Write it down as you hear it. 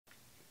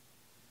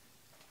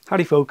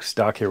Howdy folks,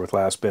 Doc here with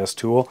Last Best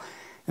Tool.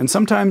 And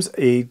sometimes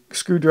a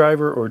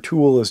screwdriver or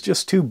tool is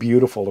just too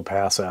beautiful to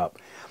pass up.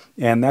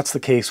 And that's the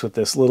case with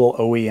this little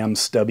OEM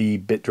stubby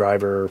bit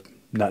driver,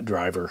 nut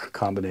driver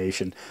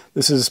combination.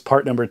 This is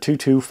part number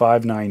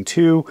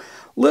 22592.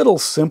 Little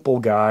simple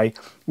guy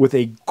with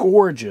a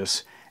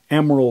gorgeous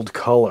emerald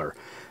color.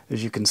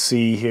 As you can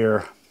see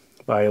here,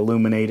 if I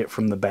illuminate it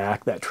from the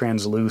back, that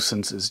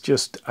translucence is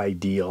just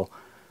ideal.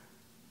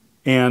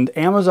 And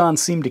Amazon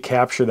seemed to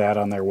capture that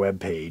on their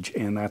webpage,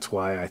 and that's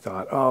why I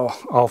thought,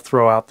 oh, I'll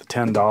throw out the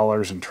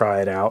 $10 and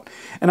try it out.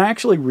 And I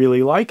actually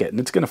really like it, and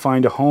it's going to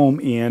find a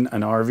home in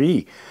an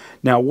RV.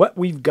 Now, what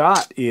we've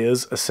got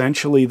is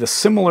essentially the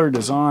similar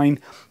design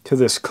to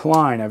this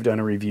Klein I've done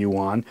a review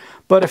on,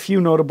 but a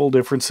few notable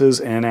differences,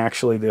 and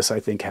actually this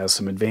I think has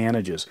some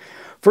advantages.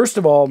 First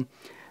of all,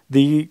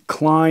 the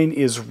Klein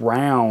is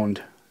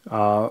round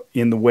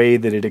in the way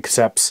that it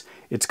accepts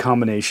its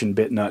combination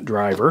bit nut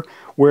driver,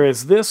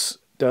 whereas this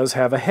does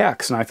have a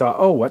hex. And I thought,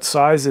 oh, what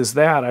size is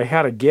that? I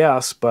had a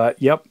guess,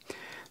 but yep,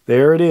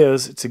 there it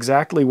is. It's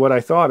exactly what I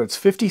thought. It's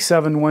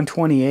 57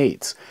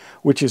 1/28,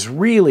 which is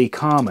really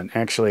common.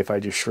 Actually, if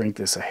I just shrink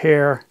this a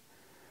hair,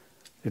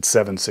 it's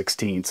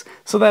 7/16.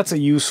 So that's a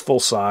useful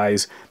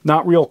size.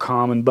 Not real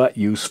common, but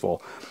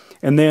useful.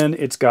 And then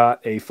it's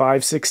got a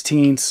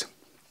 5/16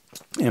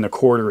 and a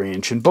 1/4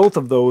 inch, and both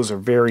of those are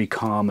very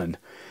common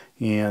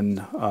in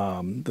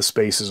the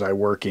spaces I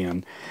work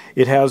in.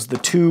 It has the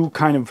two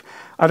kind of,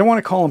 I don't want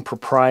to call them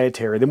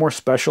proprietary, they're more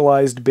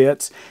specialized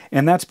bits,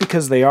 and that's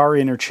because they are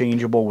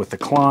interchangeable with the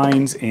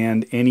Kleins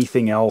and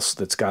anything else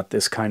that's got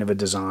this kind of a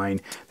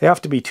design. They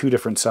have to be two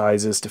different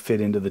sizes to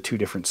fit into the two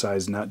different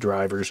size nut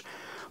drivers,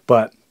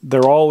 but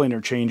they're all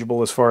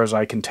interchangeable as far as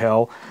I can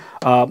tell.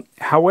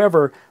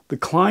 However, the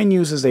Klein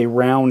uses a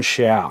round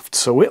shaft,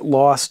 so it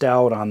lost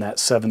out on that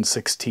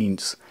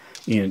 7/16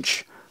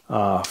 inch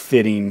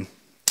fitting.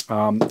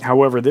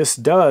 However, this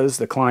does,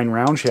 the Klein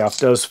round shaft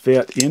does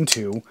fit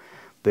into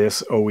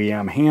this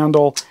OEM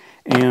handle,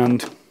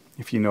 and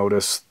if you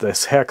notice,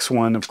 this hex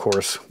one, of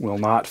course, will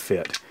not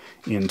fit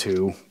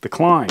into the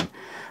Klein.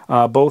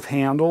 Both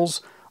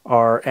handles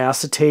are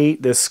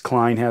acetate. This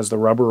Klein has the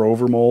rubber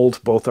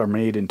overmold. Both are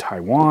made in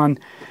Taiwan,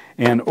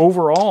 and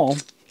overall,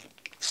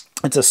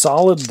 it's a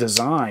solid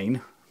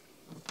design,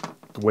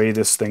 the way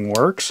this thing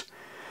works.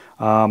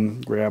 I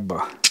don't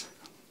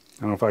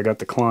know if I got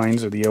the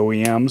Kleins or the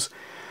OEMs.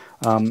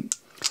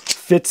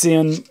 Fits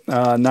in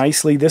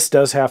nicely. This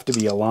does have to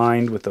be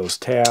aligned with those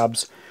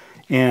tabs,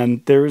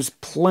 and there's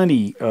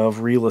plenty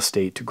of real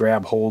estate to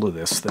grab hold of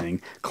this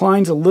thing.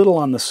 Klein's a little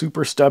on the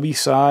super stubby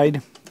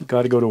side. You've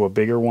got to go to a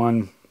bigger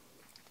one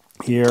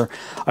here.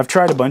 I've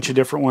tried a bunch of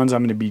different ones.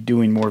 I'm going to be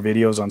doing more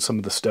videos on some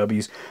of the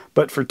stubbies,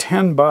 but for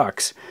 10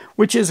 bucks,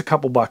 which is a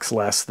couple bucks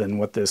less than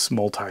what this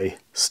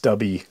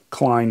multi-stubby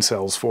Klein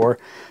sells for,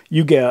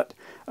 you get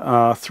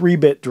three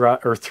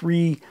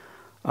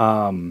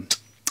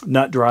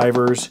nut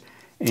drivers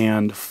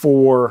and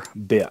 4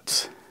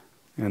 bits,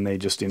 and they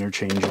just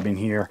interchange them in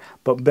here.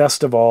 But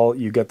best of all,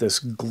 you got this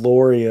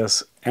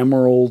glorious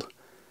emerald,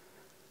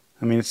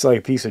 I mean, it's like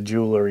a piece of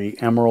jewelry,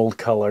 emerald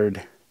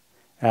colored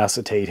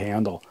acetate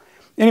handle.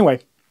 Anyway,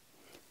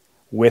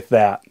 with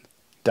that,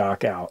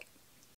 Doc out.